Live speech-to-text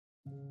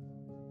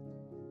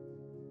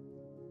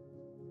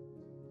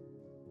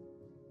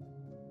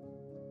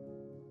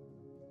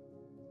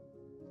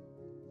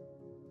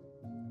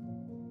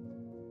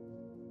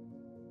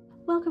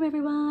Welcome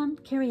everyone,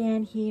 Kerry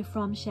Ann here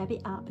from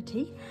Shabby Art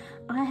Boutique.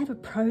 I have a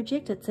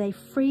project, it's a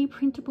free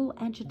printable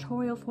and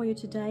tutorial for you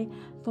today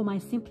for my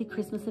Simply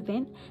Christmas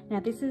event. Now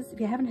this is, if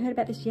you haven't heard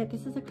about this yet,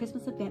 this is a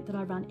Christmas event that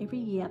I run every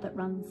year that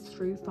runs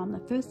through from the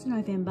 1st of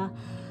November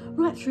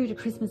right through to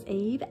Christmas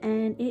Eve,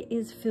 and it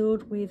is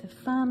filled with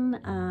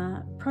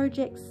fun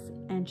projects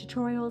and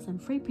tutorials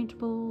and free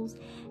printables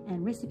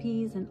and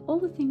recipes and all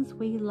the things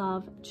we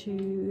love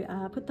to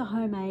put the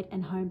homemade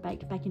and home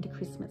baked back into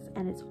Christmas,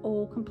 and it's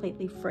all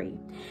completely free.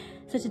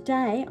 So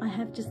today I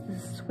have just the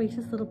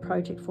sweetest little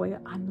project for you.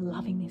 I'm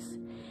loving this.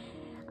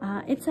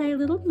 It's a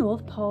little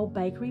North Pole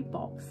bakery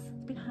box.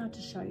 It's a bit hard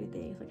to show you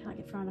there so I can't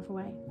get far enough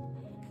away.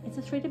 It's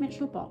a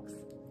 3-dimensional box,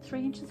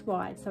 3 inches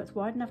wide, so it's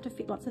wide enough to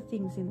fit lots of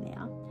things in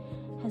there.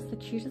 Has the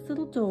cutest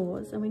little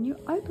doors, and when you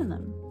open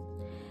them,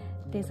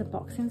 there's a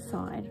box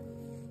inside.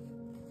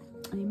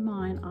 And in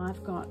mine,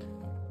 I've got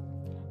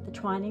the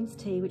Twinings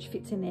tea, which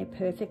fits in there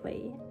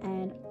perfectly,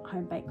 and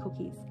home-baked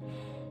cookies.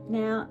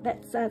 Now,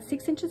 that's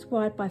 6 inches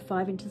wide by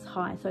 5 inches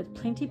high, so it's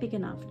plenty big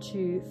enough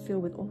to fill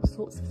with all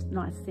sorts of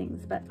nice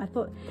things. But I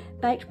thought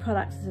baked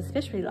products is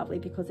especially lovely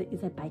because it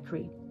is a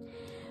bakery.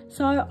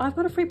 So I've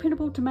got a free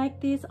printable to make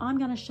this. I'm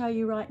going to show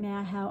you right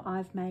now how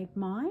I've made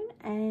mine,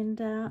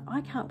 and I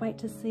can't wait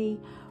to see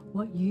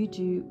what you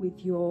do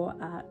with your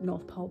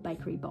North Pole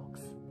bakery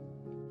box.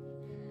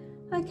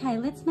 Okay,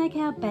 let's make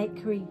our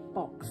bakery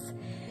box.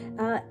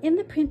 In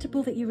the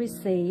printable that you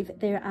receive,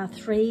 there are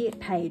 3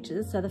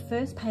 pages. So the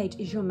first page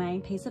is your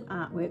main piece of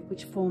artwork,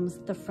 which forms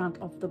the front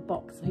of the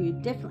box, so you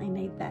definitely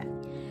need that.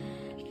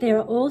 There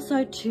are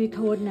also 2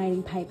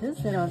 coordinating papers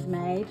that I've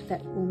made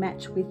that will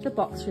match with the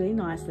box really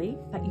nicely,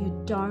 but you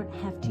don't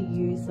have to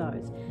use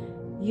those.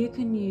 You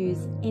can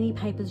use any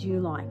papers you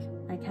like.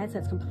 Okay, so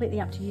it's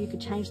completely up to you. You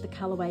could change the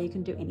colorway, you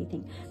can do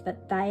anything,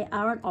 but they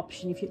are an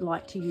option if you'd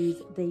like to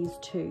use these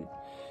 2.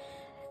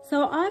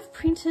 So I've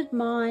printed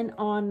mine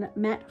on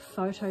matte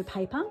photo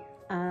paper.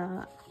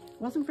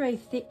 Wasn't very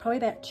thick, probably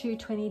about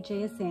 220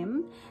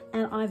 GSM,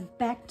 and I've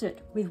backed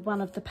it with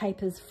one of the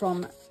papers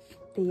from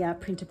the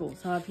printable.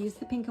 So I've used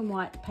the pink and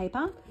white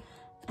paper,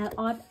 and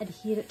I've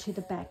adhered it to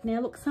the back. Now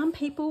look, some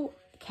people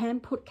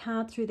can put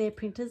card through their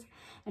printers,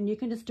 and you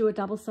can just do a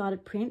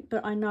double-sided print,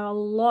 but I know a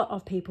lot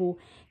of people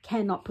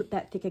cannot put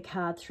that thicker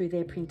card through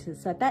their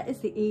printers. So that is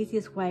the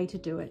easiest way to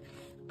do it.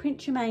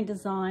 Print your main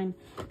design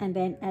and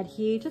then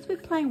adhere just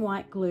with plain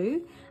white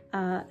glue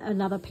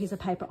another piece of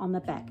paper on the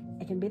back.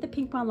 It can be the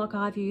pink one like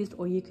I've used,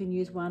 or you can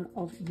use one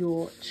of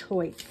your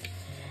choice.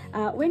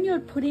 When you're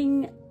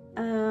adhering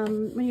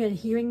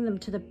them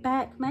to the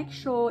back, make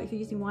sure if you're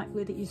using white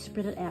glue that you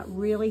spread it out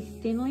really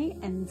thinly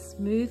and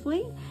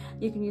smoothly.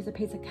 You can use a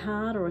piece of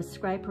card or a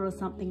scraper or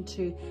something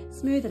to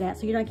smooth it out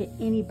so you don't get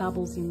any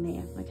bubbles in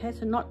there. Okay,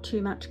 so not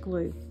too much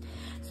glue.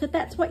 So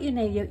that's what you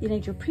need. You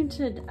need your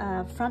printed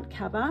front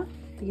cover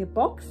for your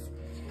box,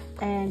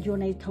 and you'll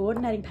need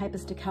coordinating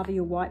papers to cover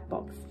your white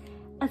box.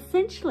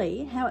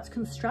 Essentially, how it's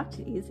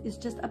constructed is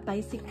just a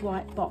basic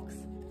white box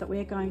that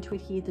we're going to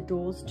adhere the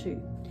doors to.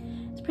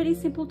 It's pretty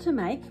simple to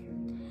make.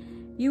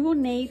 You will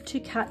need to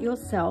cut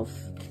yourself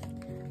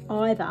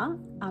either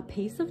a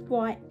piece of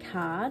white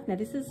card. Now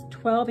this is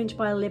 12 inch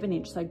by 11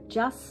 inch, so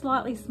just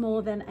slightly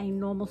smaller than a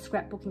normal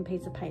scrapbooking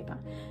piece of paper.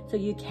 So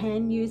you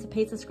can use a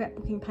piece of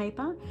scrapbooking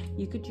paper.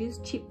 You could use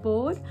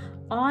chipboard.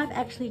 I've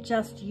actually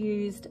just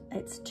used,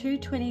 it's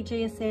 220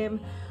 GSM,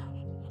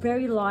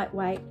 very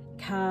lightweight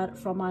card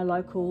from my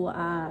local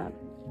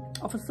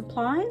office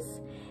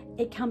supplies.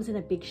 It comes in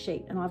a big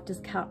sheet, and I've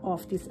just cut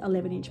off this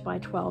 11 inch by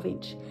 12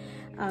 inch.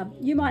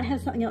 You might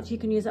have something else you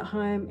can use at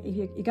home.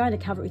 You're going to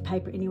cover it with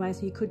paper anyway,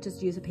 so you could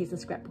just use a piece of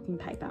scrapbooking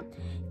paper.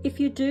 If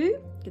you do,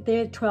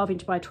 they're 12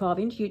 inch by 12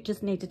 inch, you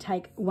just need to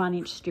take 1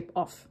 inch strip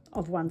off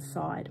of one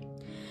side.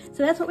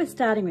 So that's what we're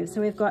starting with. So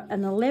we've got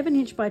an 11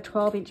 inch by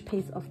 12 inch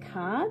piece of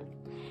card,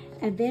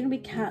 and then we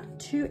cut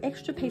 2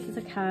 extra pieces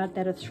of card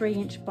that are 3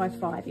 inch by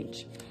 5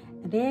 inch.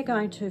 And they're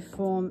going to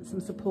form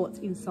some supports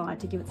inside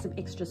to give it some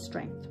extra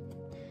strength.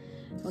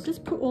 I'll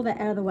just put all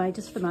that out of the way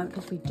just for a moment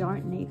because we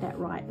don't need that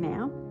right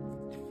now.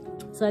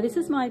 So this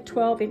is my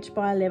 12 inch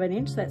by 11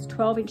 inch, so that's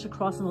 12 inch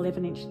across and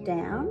 11 inch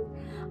down.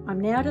 I'm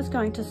now just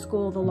going to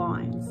score the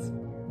lines.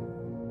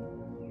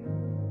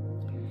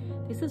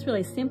 This is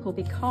really simple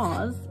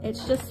because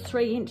it's just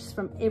 3 inches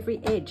from every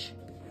edge.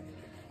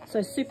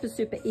 So super,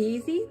 super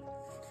easy.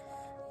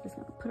 Just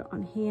going to put it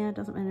on here,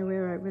 doesn't matter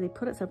where I really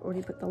put it, so I've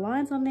already put the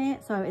lines on there.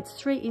 So it's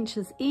 3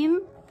 inches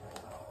in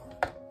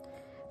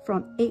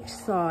from each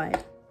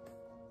side.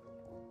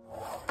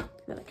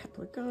 Give that a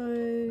couple of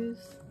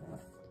goes.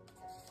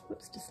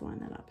 Whoops, just line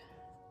that up.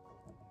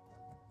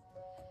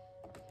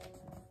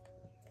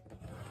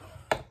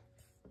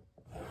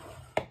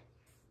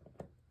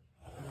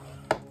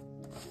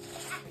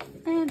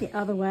 And the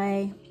other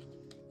way,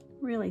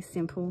 really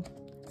simple.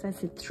 So I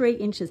said 3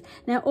 inches.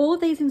 Now all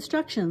of these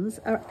instructions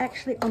are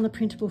actually on the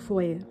printable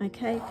for you,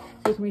 okay?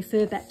 So you can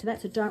refer back to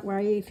that, so don't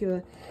worry if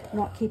you're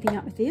not keeping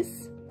up with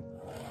this.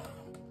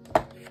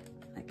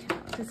 Okay,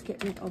 I'll just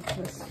get rid of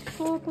the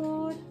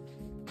scoreboard.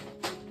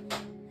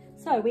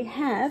 So we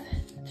have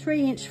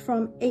 3 inch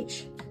from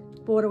each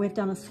border we've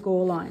done a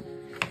score line.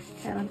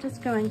 And I'm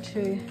just going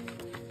to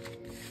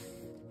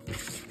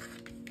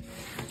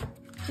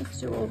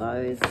just do all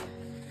those,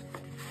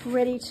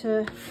 ready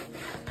to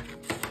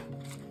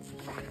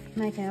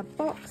make our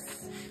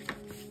box.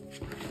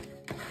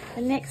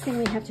 The next thing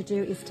we have to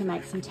do is to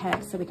make some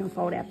tabs so we can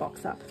fold our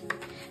box up.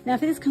 Now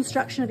for this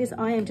construction of this,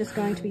 I am just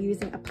going to be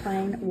using a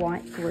plain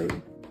white glue.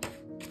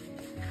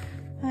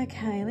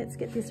 Okay, let's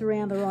get this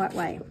around the right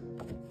way.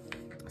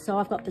 So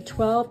I've got the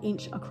 12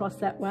 inch across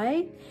that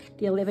way,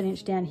 the 11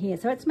 inch down here.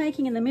 So it's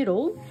making in the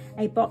middle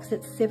a box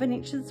that's 7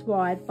 inches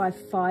wide by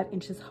 5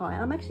 inches high.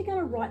 I'm actually going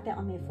to write that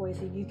on there for you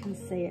so you can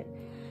see it.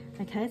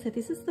 Okay, so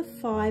this is the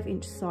 5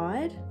 inch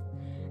side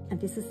and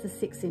this is the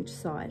 6 inch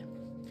side.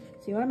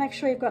 So you want to make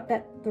sure you've got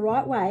that the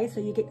right way so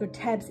you get your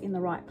tabs in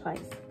the right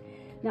place.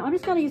 Now I'm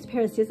just going to use a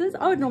pair of scissors.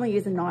 I would normally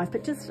use a knife,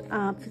 but just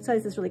so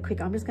this is really quick,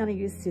 I'm just going to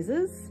use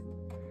scissors.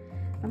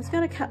 I'm just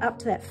going to cut up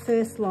to that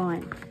first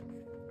line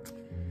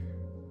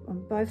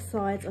on both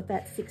sides of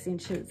that 6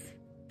 inches.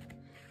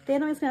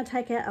 Then I'm just going to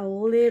take out a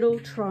little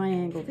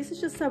triangle. This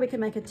is just so we can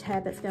make a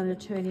tab that's going to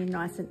turn in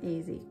nice and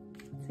easy.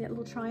 See that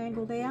little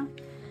triangle there?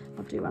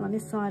 I'll do one on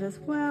this side as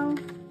well.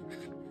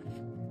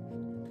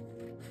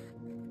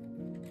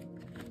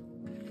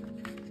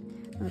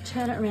 I'll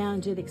turn it around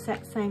and do the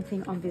exact same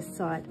thing on this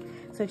side.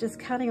 So just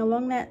cutting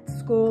along that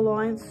score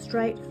line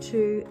straight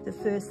to the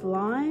first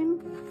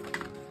line.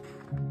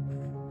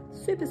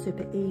 Super,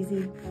 super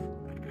easy.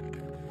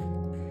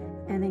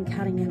 And then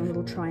cutting in a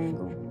little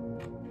triangle.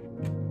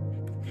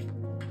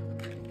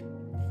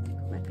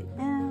 Wrap it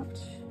out.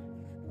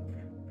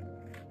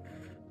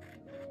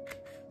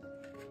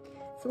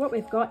 So what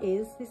we've got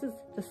is, this is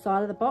the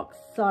side of the box,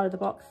 side of the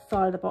box,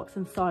 side of the box,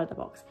 and side of the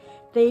box.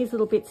 These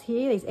little bits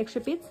here, these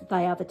extra bits,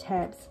 they are the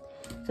tabs.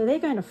 So they're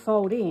going to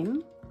fold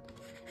in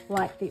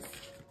like this,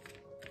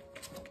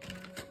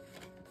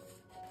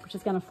 which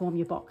is going to form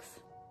your box.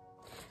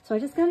 So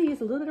I'm just going to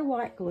use a little bit of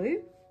white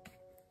glue.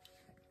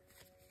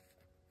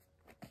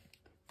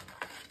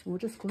 We'll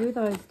just glue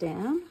those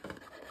down.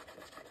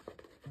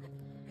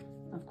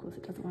 Of course,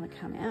 it doesn't want to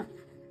come out.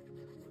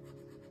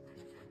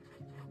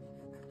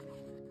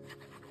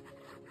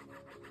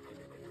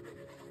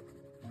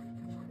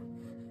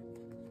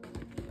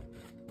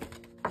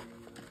 Put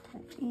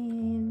that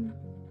in.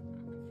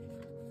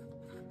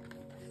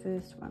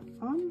 First one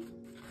on.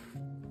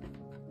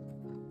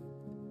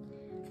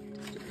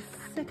 Just do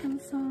the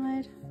second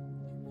side.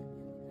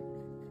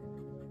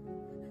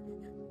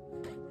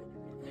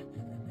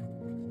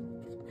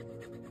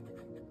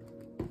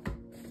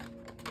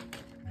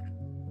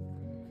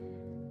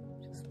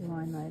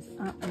 Line those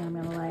up and I'm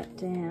going to lay it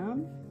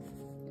down.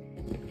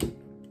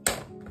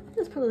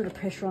 Just put a little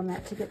pressure on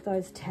that to get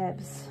those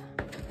tabs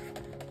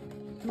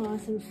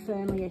nice and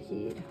firmly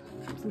adhered.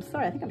 Oops, I'm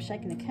sorry, I think I'm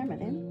shaking the camera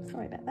then.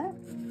 Sorry about that.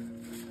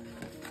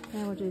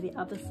 Now we'll do the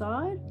other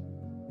side.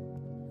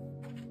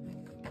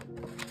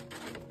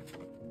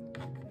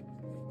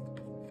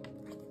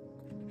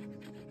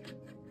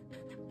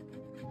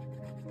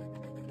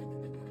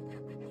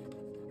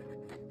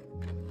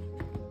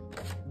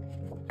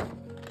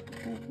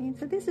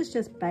 So this is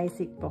just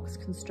basic box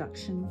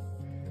construction.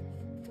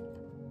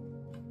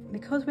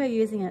 Because we're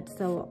using it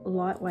so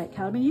lightweight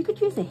card, I mean, you could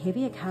use a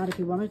heavier card if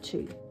you wanted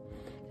to.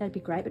 That'd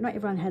be great, but not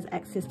everyone has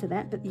access to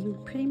that, but you can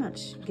pretty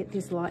much get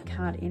this light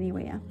card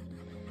anywhere.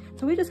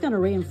 So we're just going to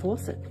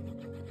reinforce it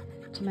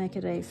to make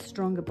it a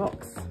stronger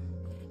box.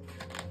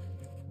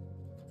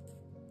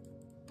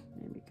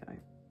 There we go.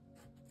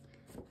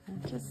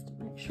 And just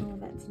make sure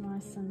that's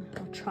nice, and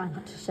I'll try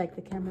not to shake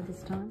the camera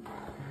this time.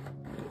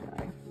 There we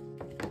go.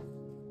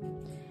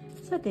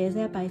 So there's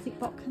our basic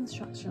box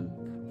construction.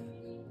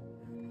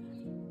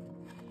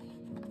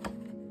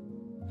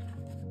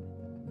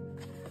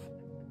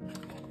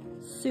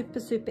 Super,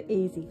 super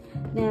easy.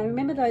 Now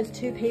remember those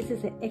two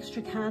pieces, the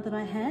extra card that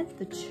I had,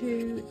 the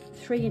two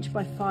 3 inch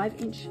by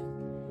 5 inch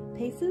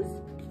pieces?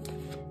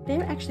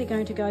 They're actually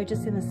going to go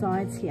just in the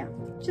sides here,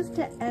 just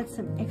to add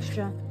some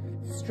extra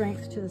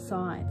strength to the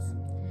sides.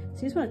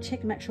 So you just want to check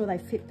and make sure they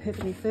fit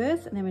perfectly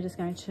first, and then we're just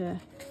going to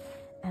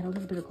add a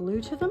little bit of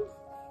glue to them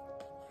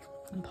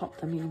and pop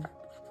them in.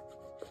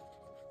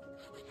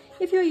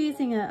 If you're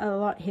using a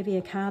lot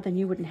heavier card, then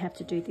you wouldn't have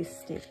to do this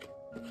step.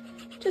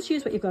 Just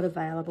use what you've got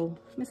available.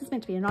 This is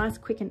meant to be a nice,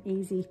 quick and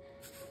easy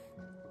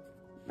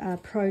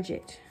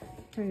project.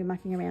 Don't be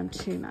mucking around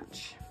too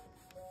much.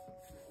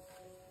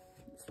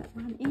 That's that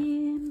one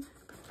in,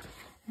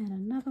 and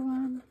another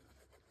one.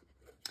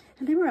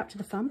 And then we're up to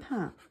the fun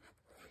part.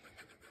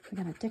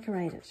 We're going to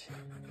decorate it.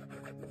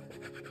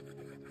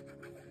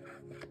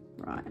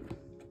 Right.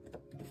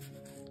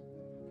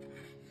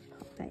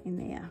 Pop that in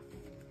there.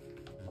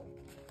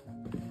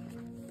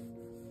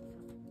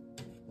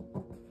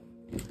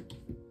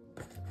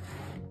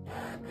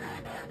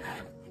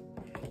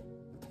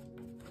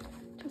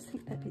 Just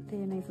think that bit there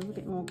needs a little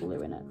bit more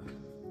glue in it.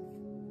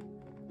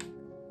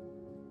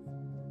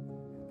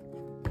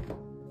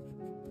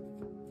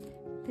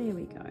 There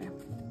we go.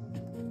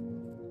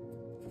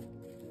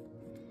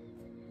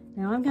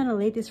 Now I'm going to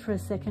leave this for a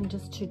second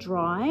just to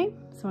dry,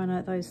 so I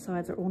know those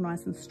sides are all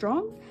nice and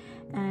strong.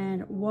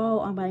 And while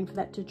I'm waiting for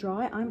that to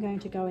dry, I'm going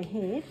to go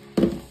ahead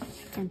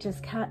and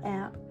just cut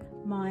out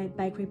my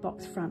bakery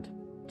box front,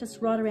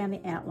 just right around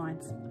the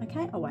outlines.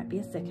 Okay, I won't be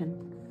a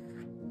second.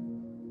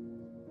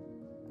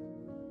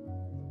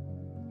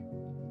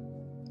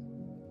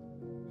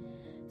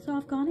 So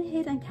I've gone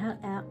ahead and cut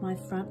out my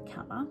front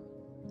cover,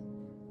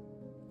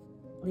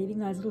 leaving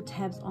those little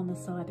tabs on the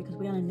side because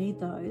we're going to need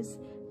those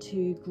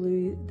to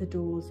glue the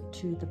doors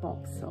to the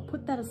box. So I'll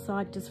put that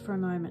aside just for a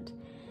moment.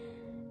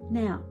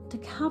 Now, to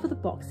cover the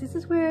box, this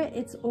is where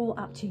it's all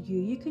up to you.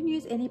 You can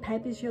use any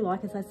papers you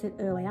like, as I said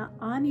earlier.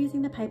 I'm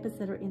using the papers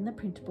that are in the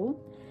printable.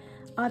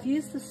 I've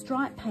used the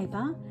stripe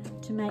paper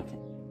to make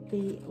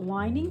the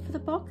lining for the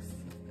box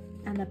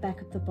and the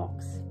back of the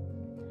box.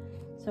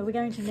 So we're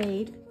going to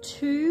need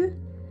two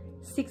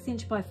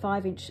 6" by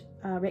 5"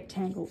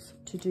 rectangles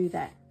to do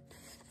that.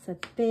 So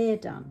they're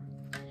done.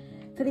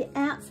 For the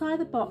outside of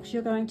the box,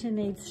 you're going to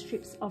need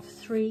strips of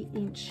 3"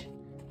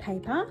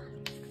 paper.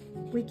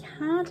 We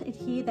can't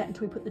adhere that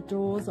until we put the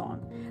doors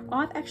on.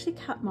 I've actually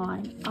cut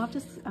mine. I've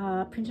just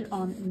printed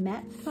on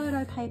matte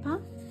photo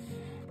paper,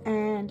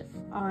 and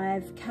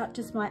I've cut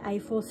just my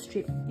A4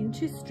 strip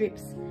into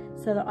strips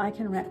so that I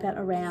can wrap that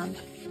around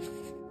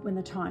when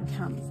the time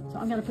comes. So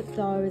I'm going to put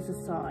those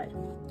aside.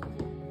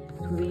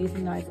 We'll be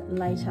using those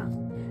later.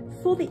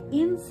 For the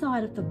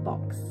inside of the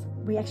box,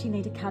 we actually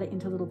need to cut it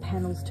into little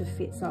panels to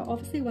fit. So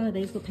obviously one of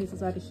these little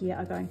pieces over here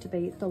are going to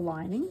be the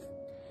lining.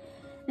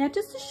 Now,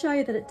 just to show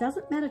you that it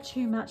doesn't matter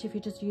too much if you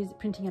just use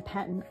printing a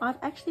pattern, I've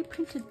actually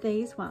printed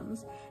these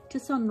ones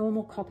just on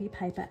normal copy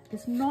paper.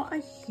 There's not a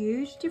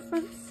huge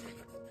difference.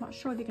 Not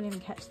sure if you can even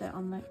catch that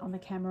on the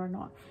camera or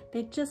not.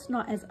 They're just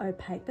not as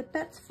opaque, but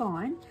that's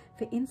fine.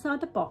 For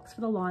inside the box,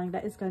 for the lining,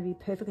 that is going to be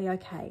perfectly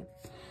okay.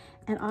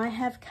 And I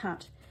have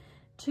cut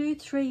two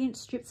 3"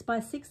 strips by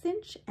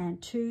 6"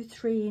 and two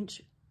 3"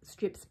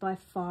 strips by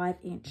 5".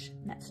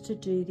 That's to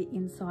do the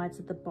insides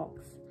of the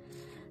box.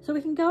 So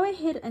we can go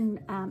ahead and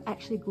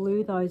actually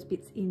glue those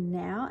bits in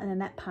now, and then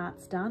that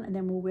part's done, and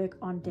then we'll work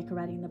on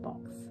decorating the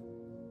box.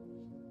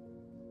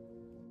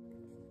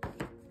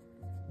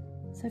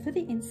 So for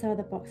the inside of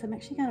the box, I'm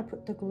actually going to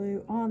put the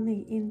glue on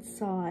the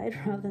inside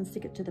rather than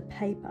stick it to the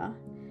paper.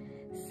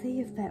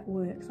 See if that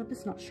works. I'm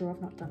just not sure,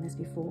 I've not done this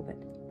before,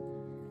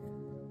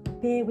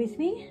 but bear with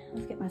me.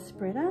 Let's get my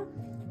spreader.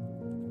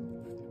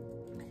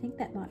 I think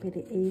that might be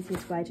the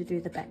easiest way to do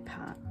the back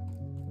part.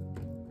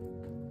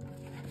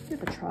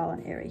 Bit of a trial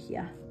and error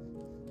here.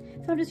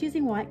 So I'm just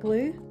using white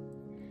glue.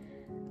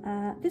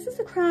 This is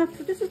a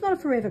craft. This is not a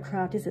forever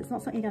craft, is it? It's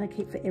not something you're going to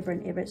keep forever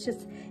and ever.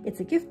 It's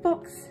a gift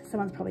box.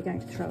 Someone's probably going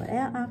to throw it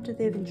out after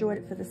they've enjoyed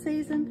it for the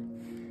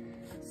season.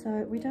 So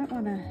we don't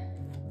want to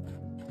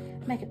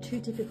make it too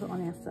difficult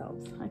on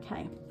ourselves.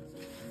 Okay,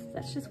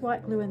 that's just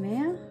white glue in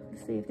there.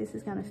 Let's see if this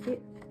is going to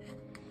fit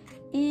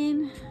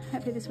in.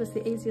 Hopefully this was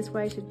the easiest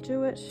way to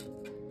do it.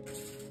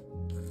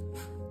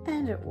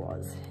 And it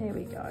was. Here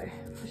we go.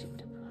 Push it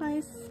into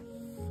place.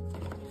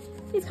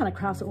 These kind of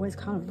crafts are always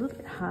kind of a little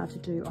bit hard to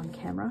do on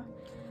camera,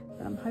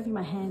 but I'm hoping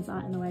my hands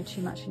aren't in the way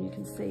too much and you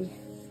can see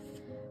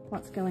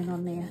what's going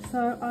on there.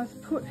 So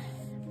I've put, is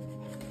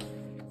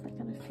that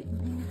going to fit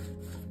in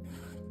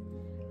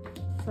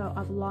there? So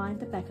I've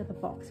lined the back of the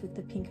box with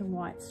the pink and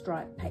white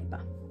striped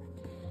paper.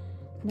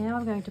 Now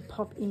I'm going to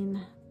pop in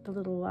the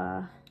little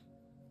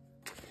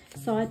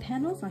side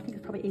panels. I think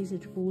it's probably easier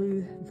to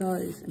glue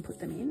those and put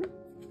them in.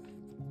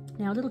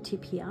 Now a little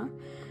tip here,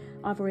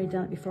 I've already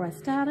done it before I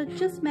started.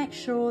 Just make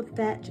sure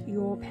that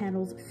your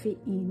panels fit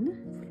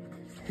in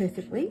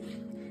perfectly,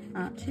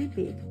 aren't too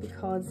big,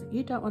 because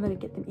you don't want to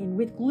get them in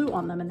with glue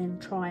on them and then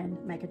try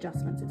and make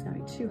adjustments. It's going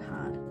to be too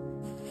hard.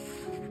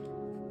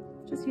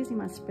 Just using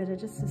my spreader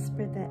just to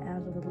spread that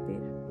out a little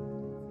bit.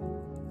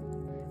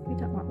 We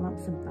don't want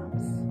lumps and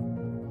bumps.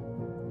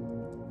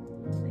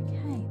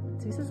 Okay,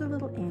 so this is a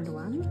little end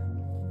one.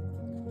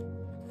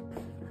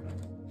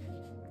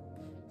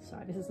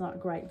 Sorry, this is not a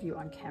great view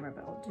on camera,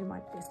 but I'll do my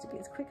best to be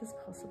as quick as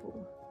possible.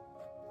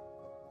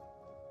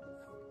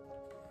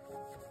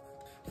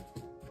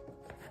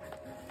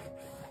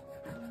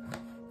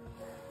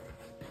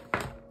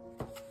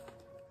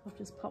 I've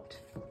just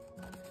popped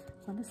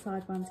one of the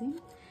side ones in,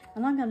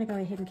 and I'm going to go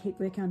ahead and keep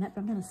working on that,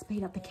 but I'm going to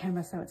speed up the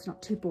camera so it's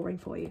not too boring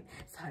for you.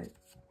 So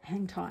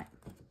hang tight.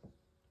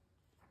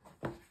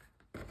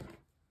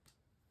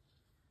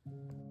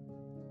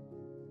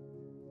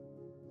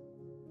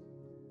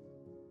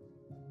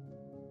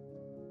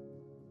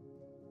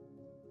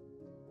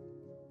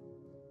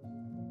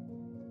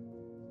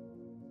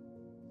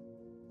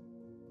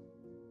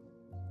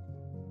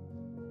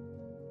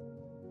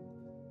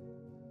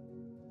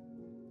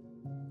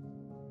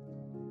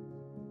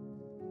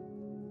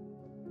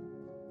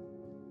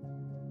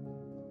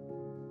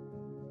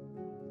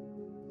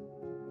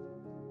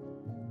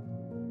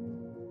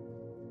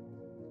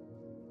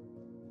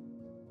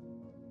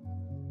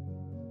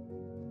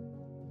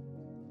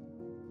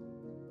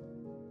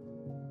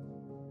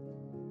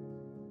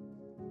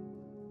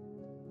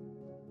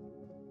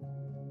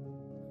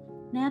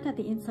 Now that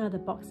the inside of the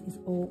box is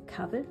all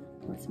covered,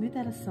 let's move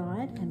that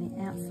aside and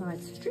the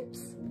outside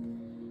strips,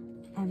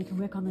 and we can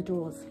work on the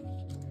doors.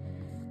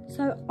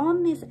 So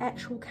on this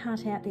actual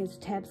cutout, there's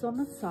tabs on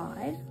the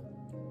side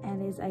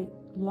and there's a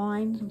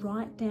line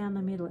right down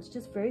the middle. It's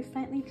just very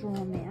faintly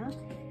drawn now.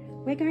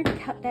 We're going to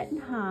cut that in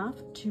half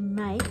to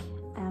make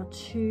our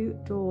 2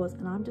 doors,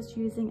 and I'm just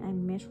using a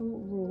metal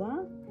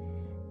ruler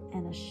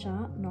and a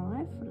sharp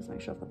knife. I'll just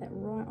make sure I've got that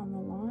right on the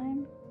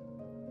line.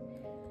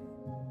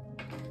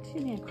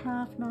 Using a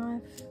craft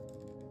knife.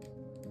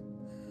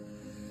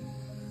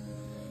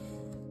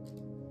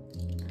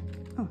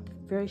 Oh,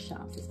 very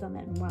sharp, so it's done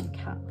that in one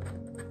cut.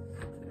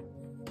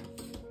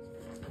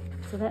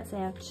 So that's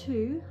our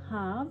 2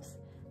 halves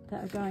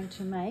that are going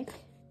to make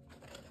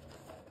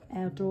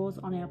our doors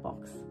on our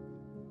box.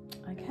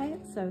 Okay,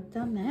 so we've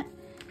done that.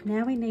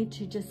 Now we need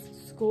to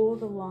just score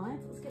the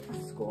lines. Let's get my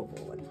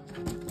scoreboard.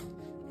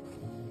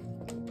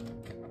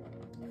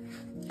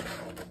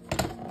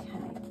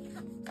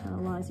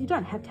 You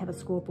don't have to have a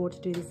scoreboard to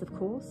do this, of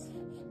course.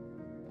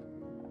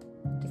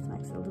 It just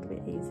makes it a little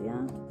bit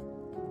easier.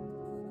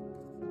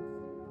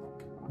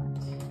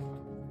 Right.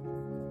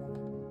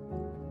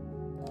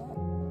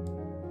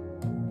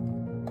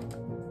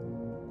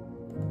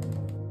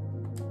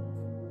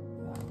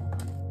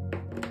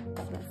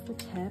 So that's the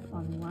tab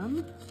on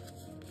one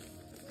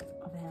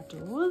of our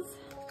doors.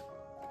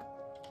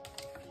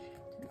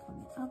 Do it on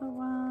the other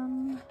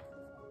one.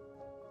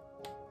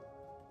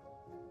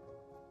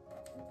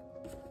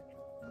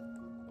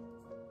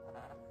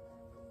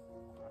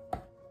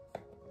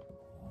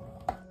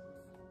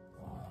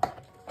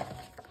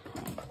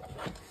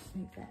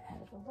 Move that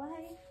out of the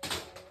way.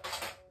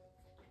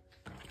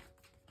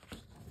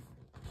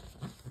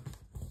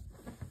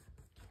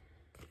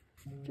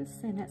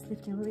 Just saying that's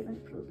lifting a little bit. Let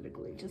me put a little bit of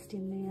glue just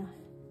in there.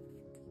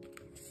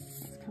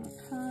 That's come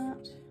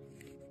apart.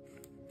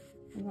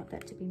 We want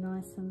that to be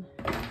nice and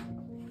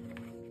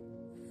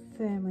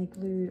firmly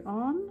glued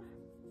on.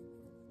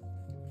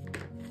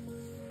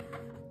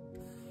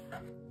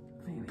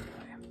 There we go.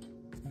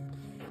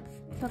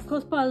 So of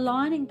course, by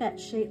lining that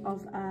sheet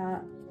of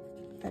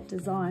that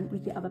design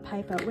with the other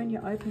paper, when you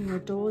open your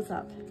doors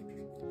up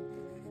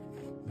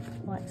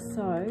like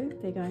so,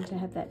 they're going to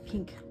have that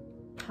pink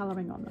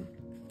colouring on them.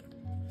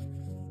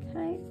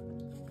 Okay,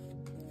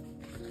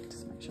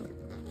 just make sure it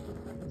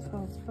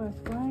folds both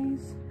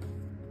ways.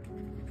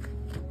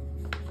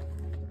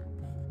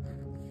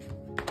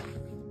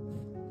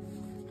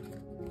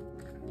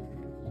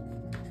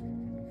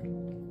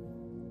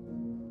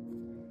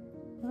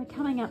 We're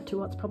coming up to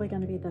what's probably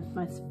going to be the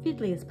most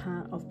fiddliest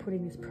part of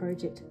putting this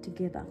project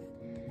together.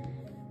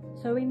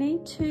 So we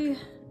need to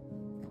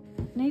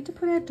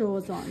put our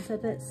doors on. So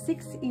that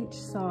 6-inch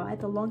side,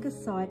 the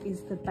longest side,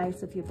 is the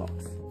base of your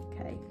box,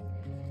 okay?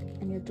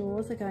 And your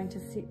doors are going to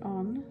sit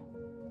on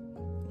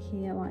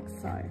here like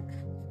so.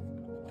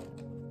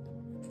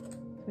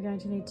 We're going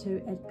to need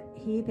to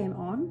adhere them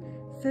on.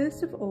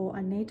 First of all,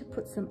 I need to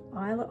put some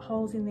eyelet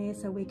holes in there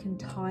so we can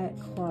tie it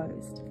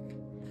closed.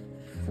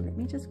 So let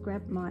me just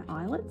grab my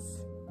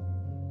eyelets.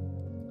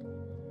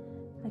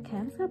 Okay,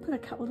 I'm just going to put a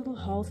couple of little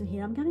holes in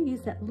here. I'm going to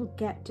use that little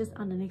gap just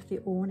underneath the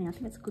awning. I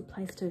think it's a good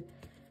place to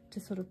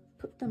sort of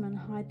put them and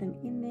hide them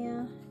in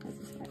there. Let's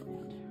just go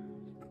around.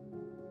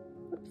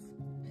 Whoops.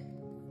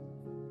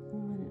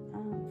 Line it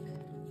up.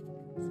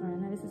 Sorry, I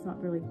know this is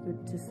not really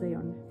good to see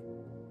on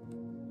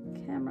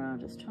camera. I'm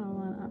just trying to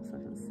line it up so I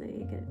can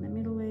see. Get it in the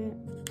middle there.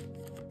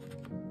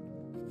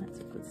 That's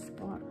a good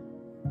spot.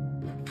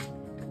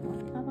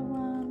 The other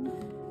one.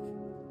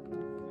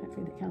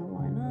 Hopefully they kind of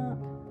line up.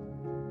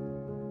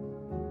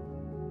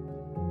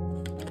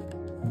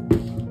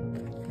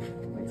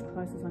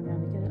 Close as I'm going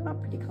to get it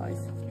up, pretty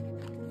close.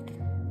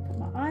 Put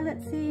my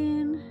eyelets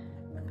in.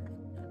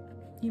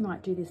 You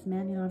might do this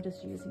manually, I'm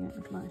just using it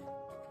with my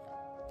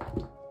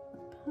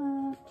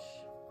punch.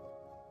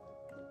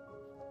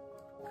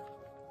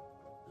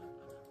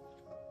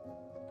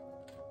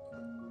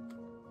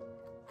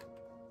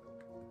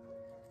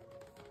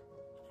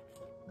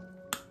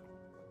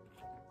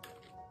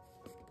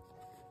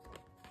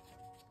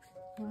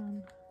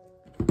 One.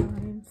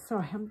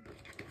 Sorry, I don't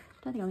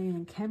think I'm even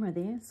in camera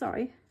there,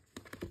 sorry.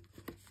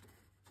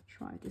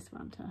 Try this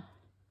one to.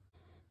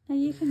 Now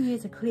you can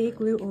use a clear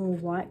glue or a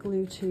white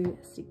glue to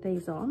stick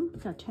these on.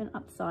 So turn it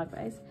up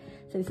sideways.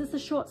 So this is the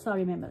short side,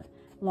 remember.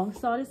 Long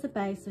side is the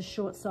base, the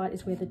short side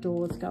is where the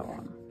doors go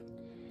on.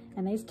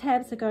 And these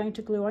tabs are going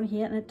to glue on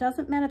here, and it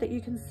doesn't matter that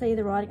you can see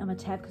the writing on the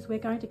tab because we're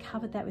going to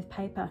cover that with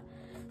paper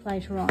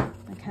later on,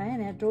 okay?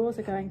 And our doors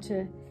are going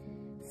to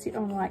sit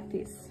on like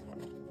this.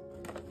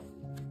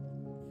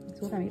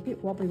 It's all going to be a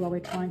bit wobbly while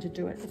we're trying to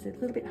do it. It's a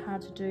little bit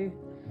hard to do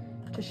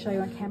to show you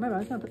on camera, but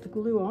I'm going to put the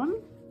glue on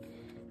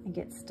and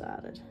get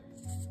started.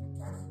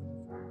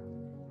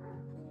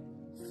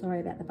 Sorry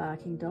about the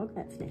barking dog,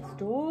 that's next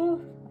door.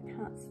 I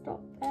can't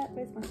stop that.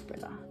 Where's my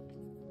spreader?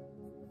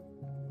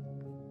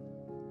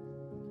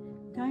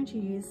 I'm going to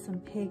use some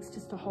pegs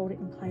just to hold it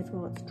in place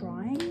while it's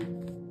drying.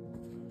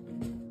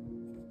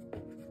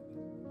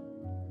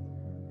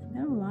 I'm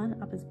going to line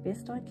it up as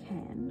best I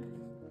can.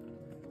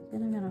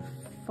 Then I'm going to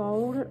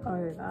fold it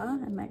over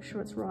and make sure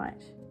it's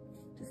right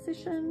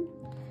position.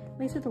 At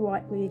least with the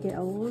white glue you get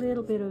a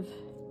little bit of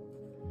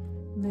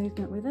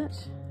movement with it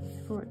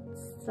before it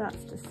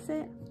starts to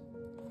set.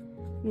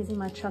 Using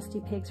my trusty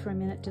pegs for a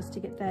minute just to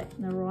get that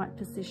in the right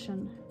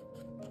position.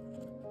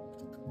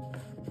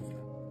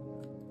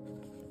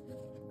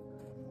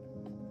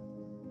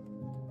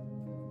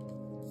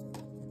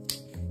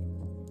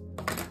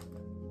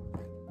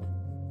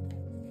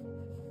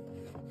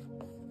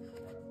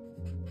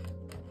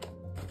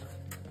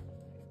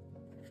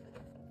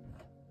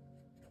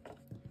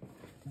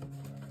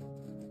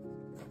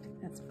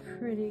 That's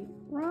pretty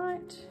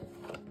right.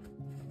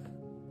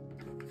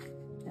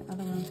 The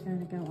other one's going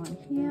to go on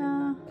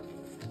here.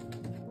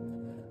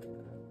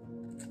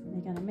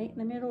 They're going to meet in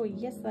the middle.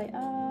 Yes, they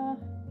are.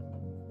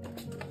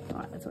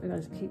 Right, that's what we've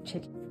got to keep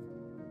checking.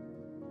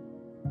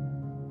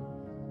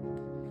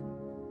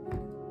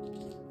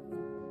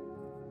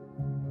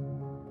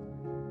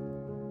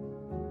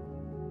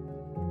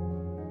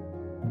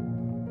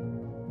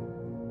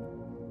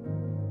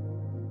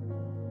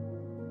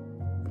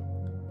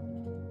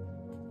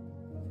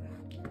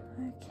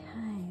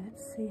 Okay,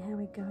 let's see how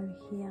we go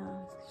here.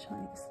 Let's try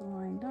to get this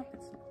lined up.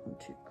 It's not looking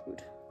too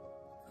good.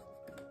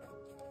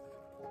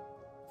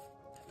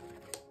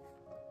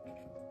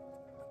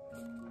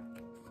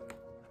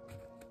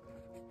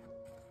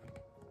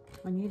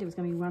 I knew there was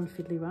going to be one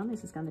fiddly one.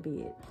 This is going to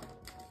be it.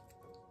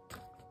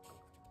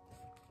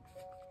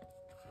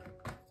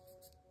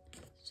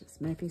 It's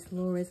just Murphy's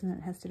Law, isn't it?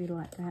 It has to be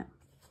like that.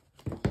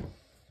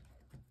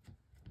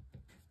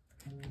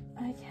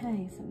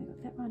 Okay, so we've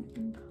got that one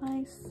in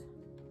place.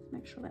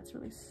 Make sure that's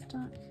really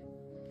stuck.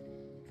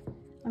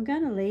 I'm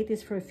going to leave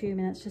this for a few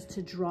minutes just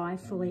to dry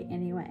fully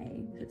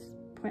anyway. It's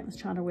pointless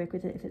trying to work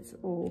with it if it's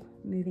all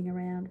moving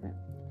around, but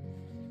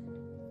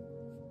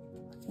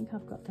I think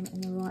I've got them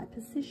in the right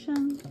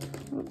position.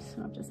 Oops,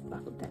 I've just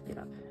buckled that bit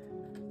up.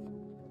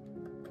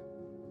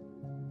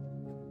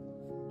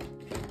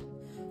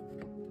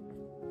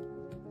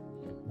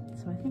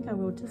 So I think I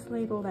will just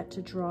leave all that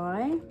to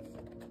dry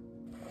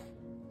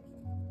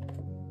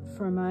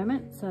for a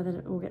moment so that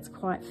it all gets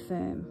quite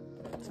firm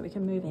so we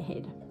can move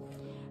ahead.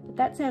 But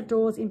that's our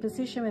doors in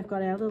position. We've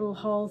got our little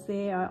holes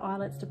there, our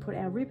eyelets to put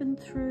our ribbon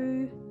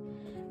through.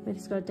 We've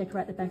just got to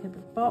decorate the back of the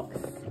box.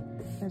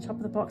 The top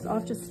of the box,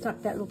 I've just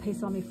stuck that little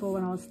piece on before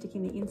when I was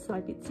sticking the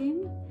inside bits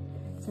in.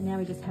 So now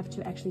we just have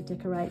to actually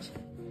decorate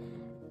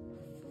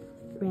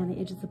around the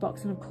edges of the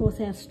box. And of course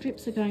our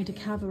strips are going to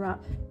cover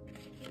up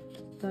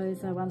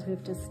those ones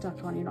we've just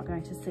stuck on. You're not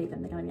going to see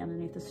them, they're going to be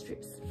underneath the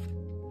strips.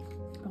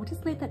 I'll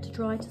just leave that to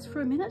dry just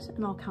for a minute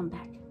and I'll come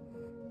back.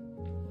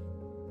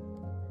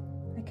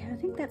 Okay, I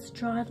think that's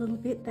dried a little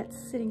bit. That's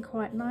sitting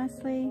quite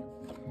nicely.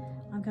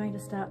 I'm going to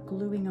start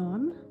gluing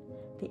on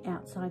the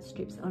outside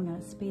strips. I'm going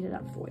to speed it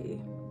up for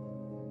you.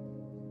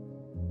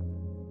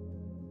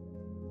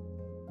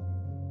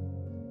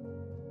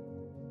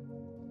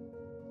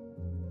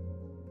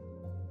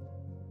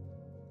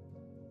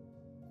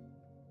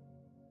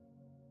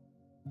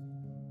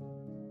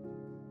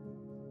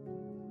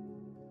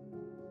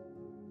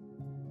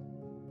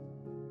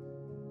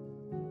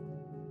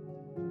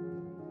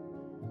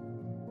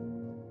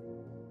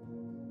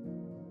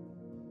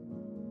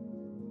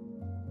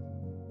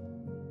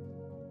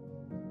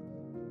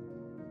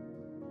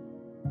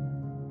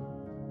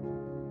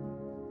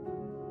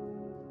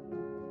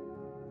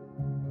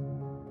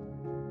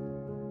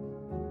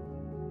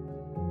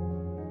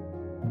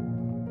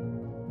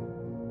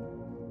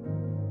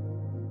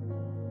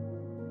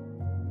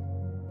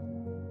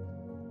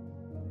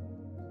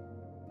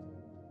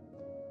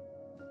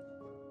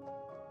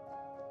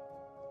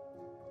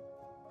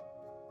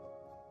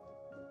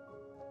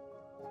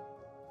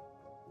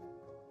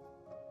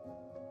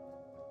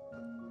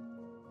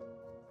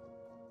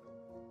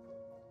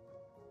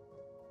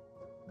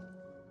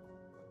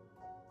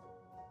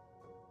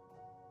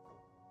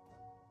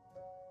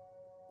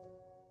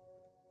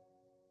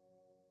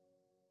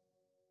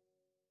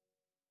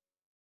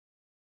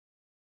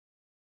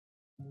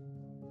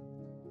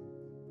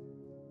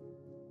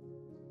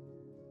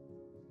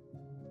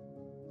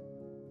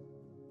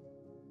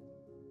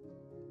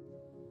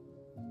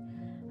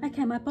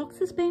 Okay, my box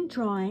has been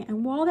drying,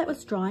 and while that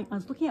was drying, I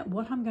was looking at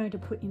what I'm going to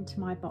put into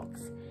my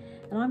box.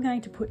 And I'm going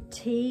to put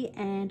tea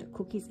and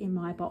cookies in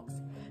my box.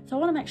 So I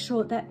want to make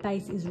sure that that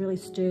base is really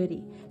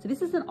sturdy. So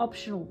this is an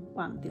optional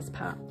one, this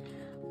part.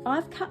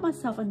 I've cut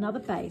myself another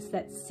base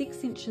that's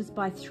 6 inches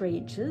by 3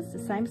 inches, the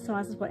same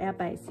size as what our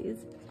base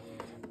is.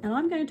 And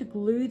I'm going to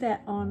glue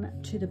that on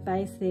to the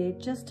base there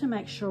just to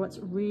make sure it's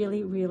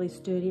really, really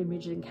sturdy and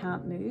rigid and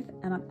can't move.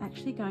 And I'm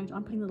actually going to,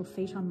 I'm putting little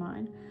feet on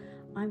mine.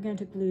 I'm going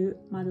to glue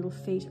my little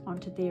feet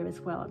onto there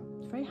as well.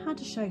 It's very hard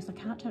to show because I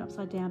can't turn it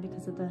upside down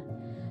because of the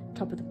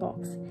top of the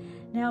box.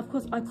 Now, of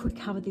course, I could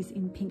cover this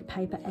in pink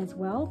paper as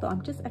well, but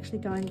I'm just actually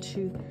going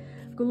to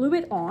glue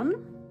it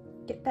on,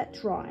 get that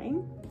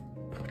drying.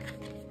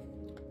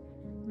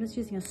 I'm just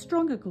using a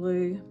stronger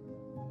glue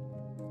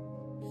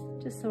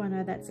just so I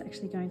know that's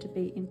actually going to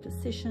be in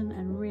position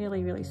and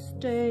really, really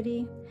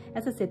sturdy.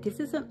 As I said, this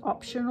is an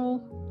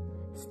optional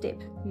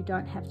step. You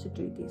don't have to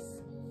do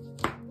this.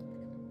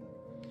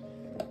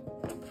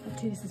 I'll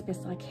do this as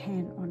best I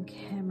can on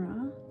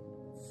camera.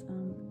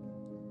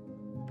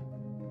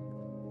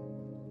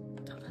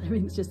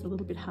 Everything's just a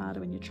little bit harder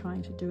when you're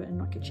trying to do it and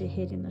not get your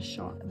head in the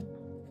shot.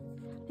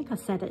 I think I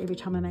say that every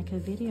time I make a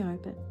video,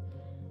 but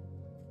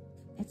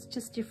it's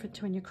just different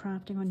to when you're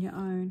crafting on your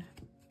own.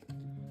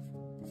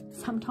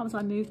 Sometimes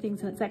I move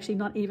things and it's actually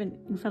not even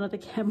in front of the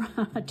camera.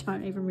 I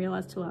don't even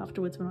realise till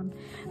afterwards when I'm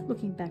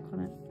looking back on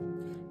it.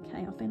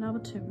 Okay, I've been able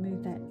to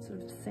move that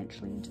sort of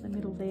centrally into the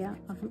middle there.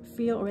 I can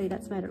feel already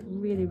that's made it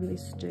really, really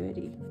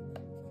sturdy.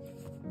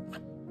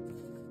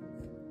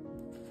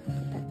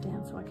 Put that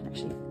down so I can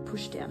actually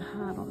push down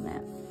hard on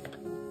that.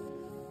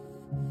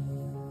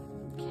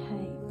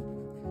 Okay,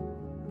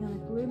 I'm going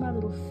to glue my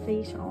little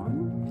feet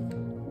on.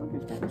 I wonder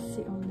if that will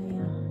sit on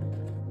there.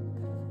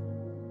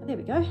 Oh, there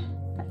we go.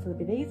 That's a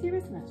little bit easier,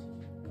 isn't it?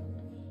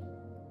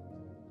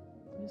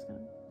 I'm just going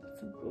to put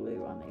some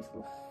glue on these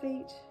little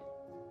feet.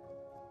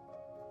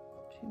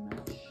 Too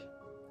much.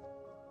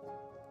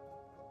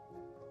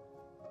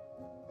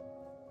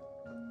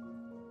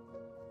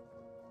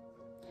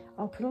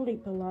 I'll put a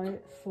link below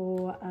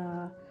for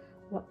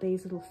what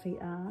these little feet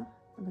are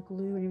and the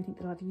glue and everything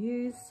that I've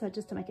used. So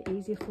just to make it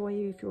easier for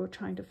you if you're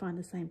trying to find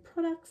the same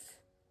products.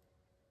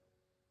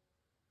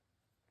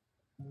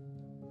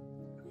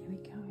 There we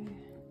go.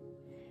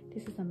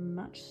 This is a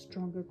much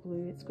stronger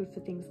glue. It's good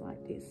for things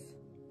like this.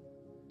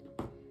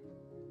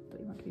 But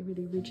you want to be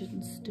really rigid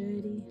and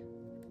sturdy.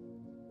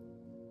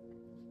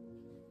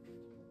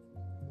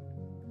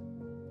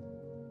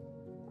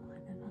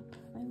 Line them up.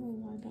 They all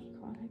lined up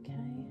quite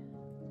okay.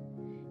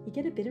 You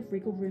get a bit of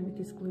wriggle room with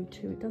this glue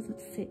too. It doesn't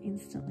set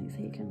instantly,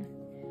 so you can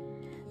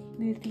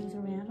move things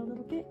around a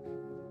little bit.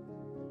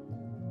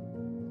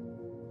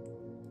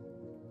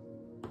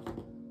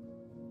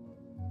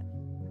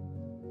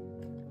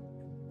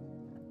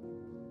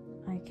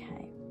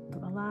 Okay,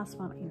 got the last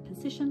one in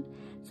position.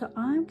 So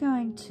I'm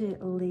going to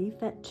leave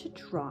that to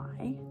dry.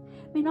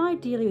 I mean,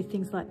 ideally with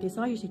things like this,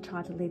 I usually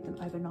try to leave them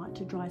overnight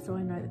to dry so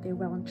I know that they're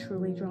well and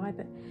truly dry,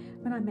 but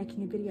when I'm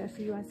making a video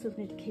for you, I sort of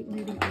need to keep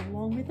moving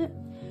along with it.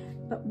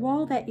 But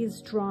while that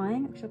is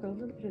drying, actually I've got a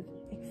little bit of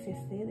excess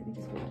there. Let me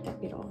just work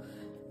that bit off.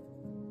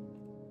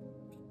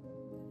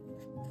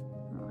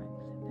 Right,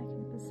 put that back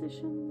in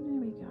position.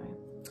 There we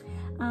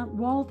go.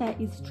 While that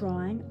is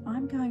drying,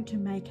 I'm going to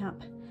make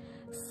up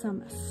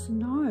some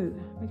snow.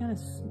 We're going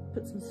to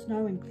put some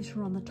snow and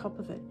glitter on the top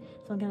of it.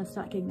 So I'm going to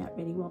start getting that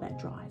ready while that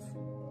dries.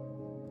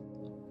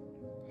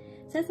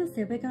 So as I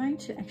said, we're going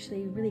to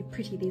actually really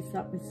pretty this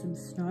up with some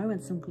snow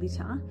and some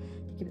glitter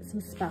to give it some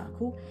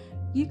sparkle.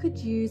 You could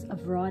use a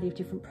variety of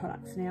different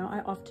products. Now, I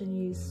often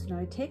use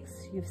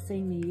Snow-Tex. You've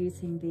seen me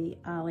using the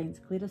Arlene's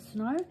Glitter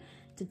Snow.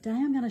 Today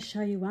I'm going to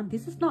show you one.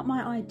 This is not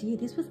my idea.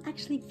 This was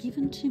actually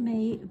given to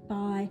me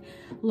by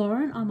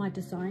Lauren on my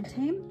design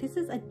team. This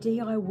is a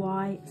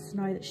DIY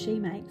snow that she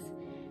makes.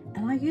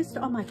 And I used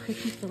it on my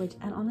Christmas village,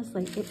 and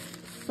honestly, it's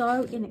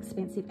so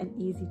inexpensive and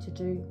easy to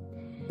do.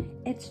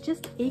 It's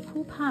just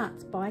equal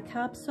parts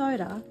bicarb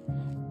soda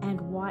and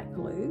white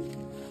glue,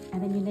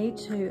 and then you need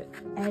to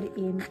add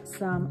in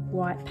some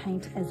white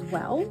paint as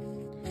well.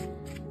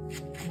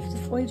 And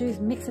just all you do is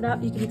mix it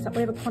up. You can mix up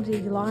whatever quantity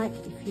you like.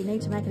 If you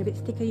need to make it a bit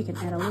thicker, you can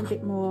add a little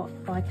bit more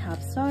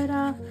bicarb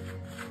soda.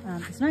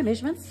 There's no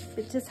measurements,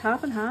 it's just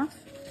half and half,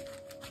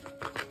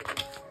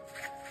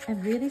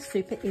 and really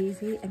super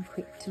easy and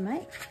quick to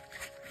make.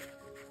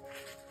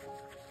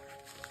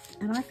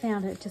 And I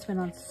found it just went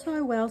on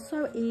so well,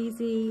 so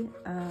easy.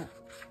 And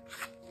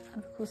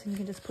of course, you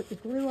can just put your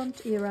glue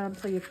onto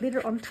your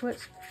glitter onto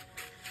it.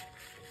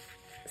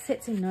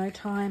 Sets in no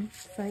time.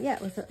 So yeah,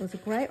 it was a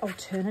great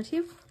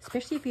alternative,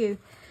 especially if you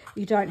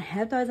don't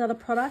have those other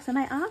products, and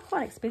they are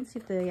quite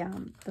expensive,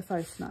 the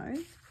faux snow.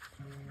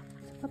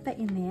 So put that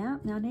in there.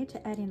 Now I need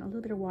to add in a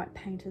little bit of white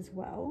paint as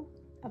well.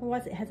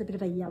 Otherwise, it has a bit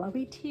of a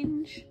yellowy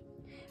tinge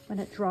when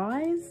it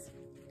dries.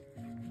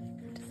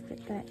 Just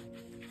get that.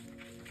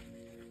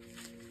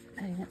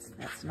 I think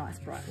that's nice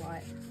bright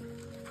white.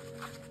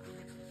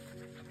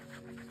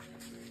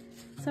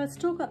 So it's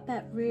still got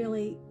that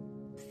really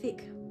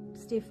thick,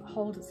 stiff,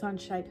 hold its own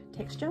shape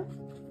texture.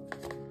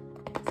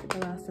 Let's put the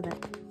last of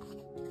that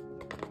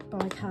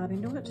bicarb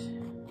into it.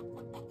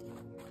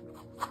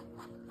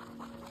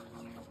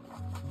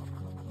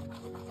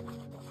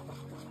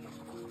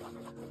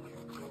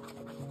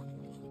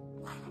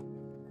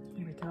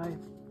 There we go.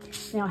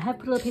 Now I have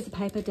put a little piece of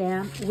paper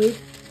down with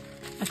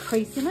a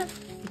crease in it,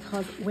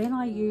 because when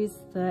I use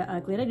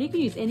the glitter, you can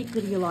use any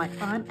glitter you like.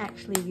 I'm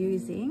actually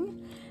using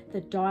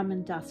the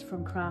Diamond Dust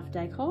from Craft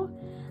Decor.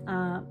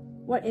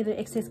 Whatever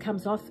excess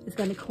comes off is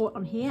going to be caught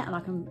on here, and I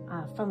can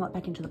funnel it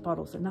back into the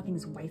bottle so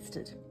nothing's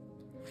wasted.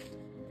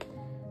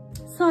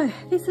 So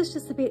this is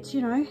just a bit,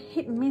 you know,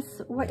 hit and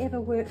miss,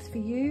 whatever works for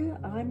you.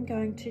 I'm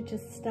going to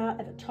just start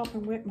at the top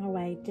and work my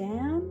way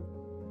down.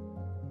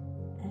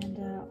 And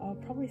I'll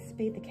probably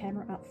speed the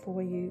camera up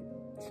for you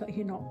so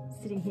you're not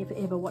sitting here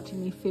forever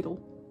watching me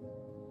fiddle.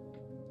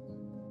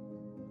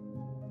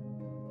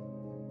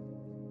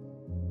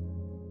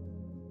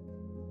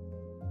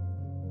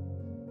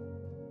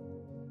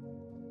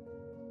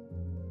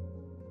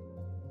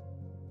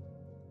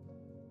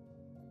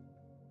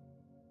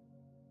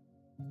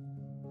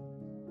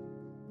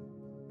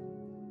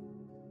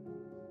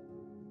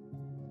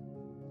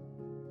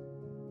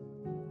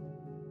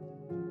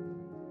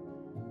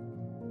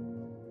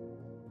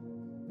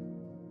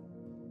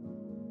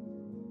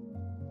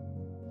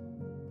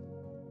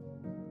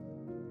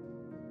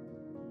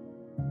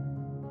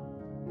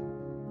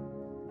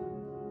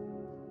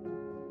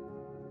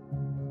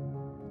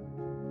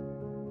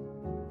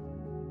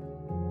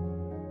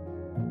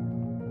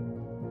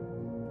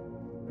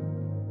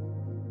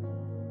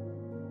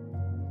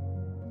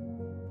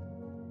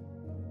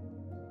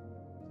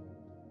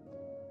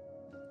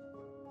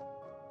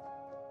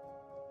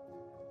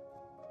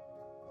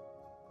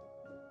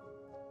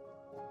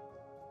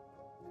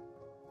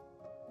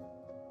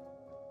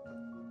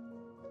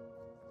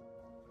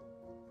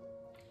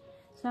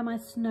 So my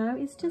snow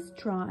is just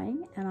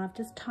drying and I've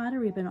just tied a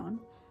ribbon on.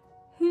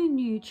 Who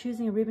knew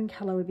choosing a ribbon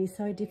colour would be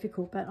so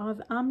difficult, but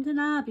I've ummed and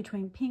ahed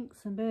between pinks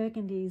and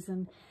burgundies,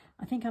 and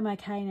I think I'm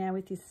okay now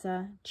with this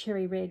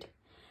cherry red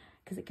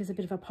because it gives a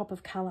bit of a pop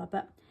of colour,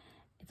 but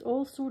it's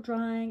all still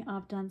drying.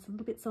 I've done some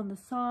little bits on the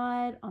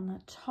side, on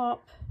the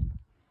top,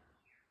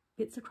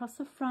 bits across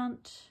the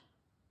front.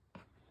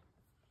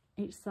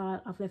 Each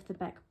side I've left the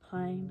back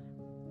plain.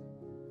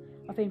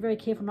 I've been very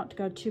careful not to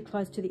go too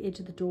close to the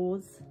edge of the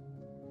doors,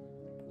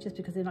 just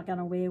because they're not going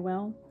to wear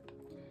well.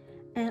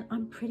 And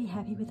I'm pretty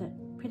happy with it.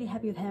 Pretty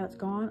happy with how it's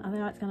gone. I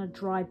know it's going to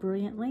dry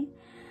brilliantly.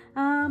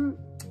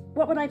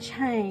 What would I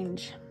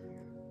change?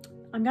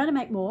 I'm going to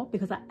make more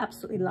because I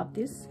absolutely love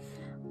this.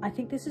 I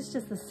think this is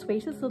just the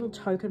sweetest little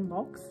token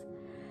box.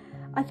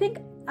 I think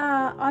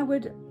I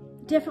would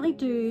definitely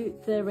do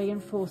the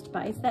reinforced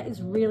base. That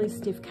is really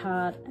stiff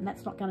card and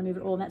that's not going to move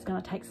at all, and that's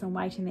going to take some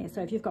weight in there.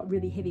 So if you've got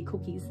really heavy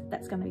cookies,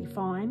 that's going to be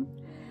fine.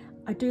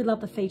 I do love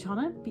the feet on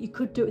it, but you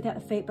could do it without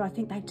the feet, but I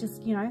think they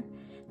just, you know,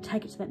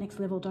 take it to that next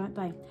level, don't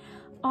they?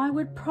 I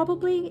would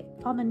probably,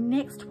 on the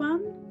next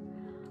one,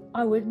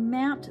 I would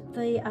mount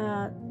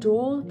the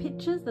door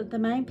pictures, the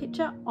main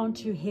picture,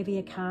 onto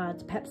heavier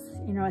cards, perhaps,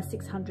 you know, a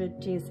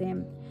 600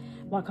 GSM,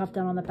 like I've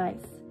done on the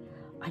base.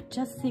 I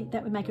just think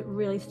that would make it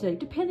really sturdy,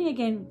 depending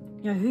again,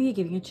 you know, who you're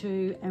giving it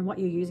to and what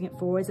you're using it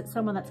for. Is it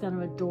someone that's going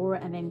to adore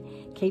it and then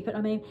keep it? I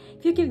mean,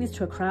 if you're giving this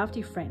to a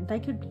crafty friend, they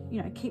could,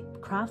 you know, keep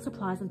craft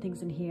supplies and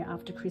things in here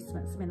after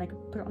Christmas. I mean, they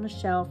could put it on a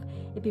shelf.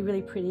 It'd be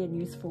really pretty and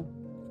useful.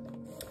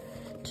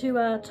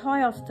 To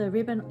tie off the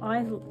ribbon,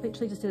 I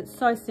literally just did it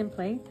so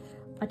simply.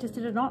 I just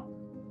did a knot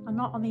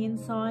on the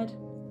inside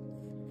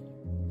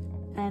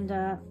and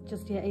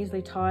just, yeah,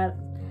 easily tie it.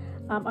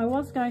 I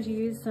was going to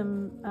use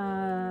some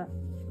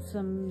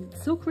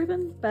silk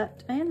ribbon,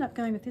 but I ended up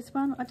going with this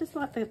one. I just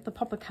like the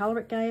pop of colour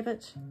it gave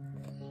it.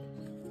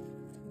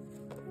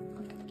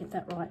 I've got to get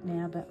that right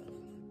now, but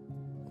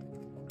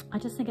I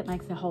just think it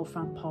makes the whole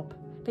front pop.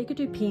 But you could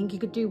do pink, you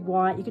could do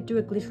white, you could do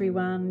a glittery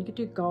one, you could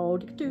do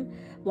gold, you could do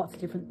lots of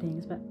different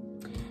things. But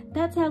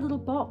that's our little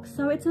box.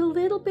 So it's a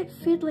little bit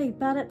fiddly,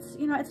 but it's,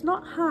 you know, it's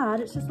not hard,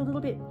 it's just a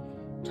little bit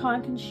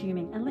time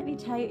consuming. And let me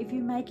tell you, if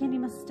you make any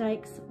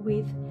mistakes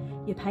with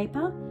your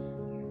paper,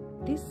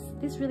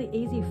 this really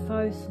easy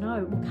faux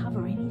snow will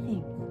cover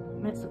anything.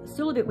 I mean, it's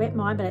still a bit wet,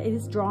 mine, but it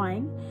is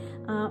drying.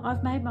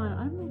 I've made mine,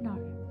 I don't really know,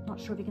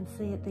 not sure if you can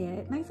see it there.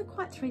 It makes it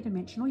quite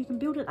three-dimensional. You can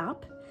build it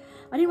up.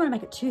 I didn't want to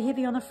make it too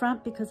heavy on the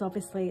front because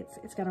obviously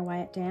it's going to weigh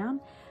it down,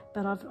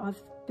 but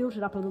I've built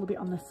it up a little bit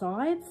on the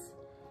sides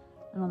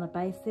and on the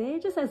base there,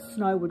 just as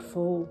snow would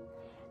fall.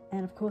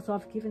 And of course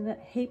I've given it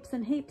heaps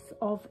and heaps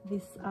of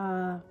this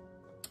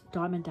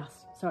diamond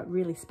dust, so it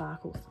really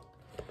sparkles.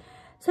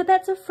 So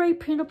that's a free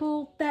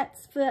printable.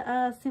 That's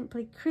for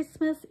Simply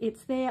Christmas.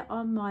 It's there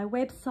on my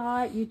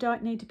website. You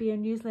don't need to be a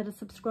newsletter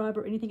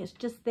subscriber or anything. It's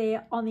just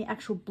there on the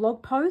actual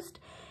blog post.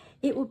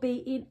 It will be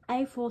in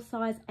A4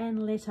 size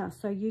and letter,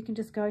 so you can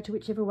just go to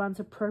whichever one's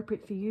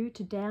appropriate for you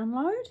to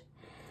download.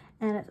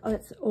 And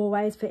it's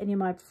always for any of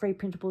my free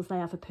printables. They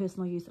are for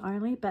personal use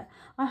only. But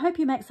I hope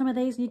you make some of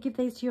these and you give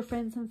these to your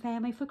friends and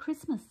family for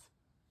Christmas.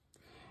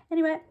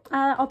 Anyway,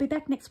 I'll be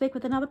back next week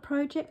with another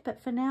project.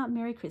 But for now,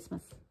 Merry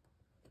Christmas.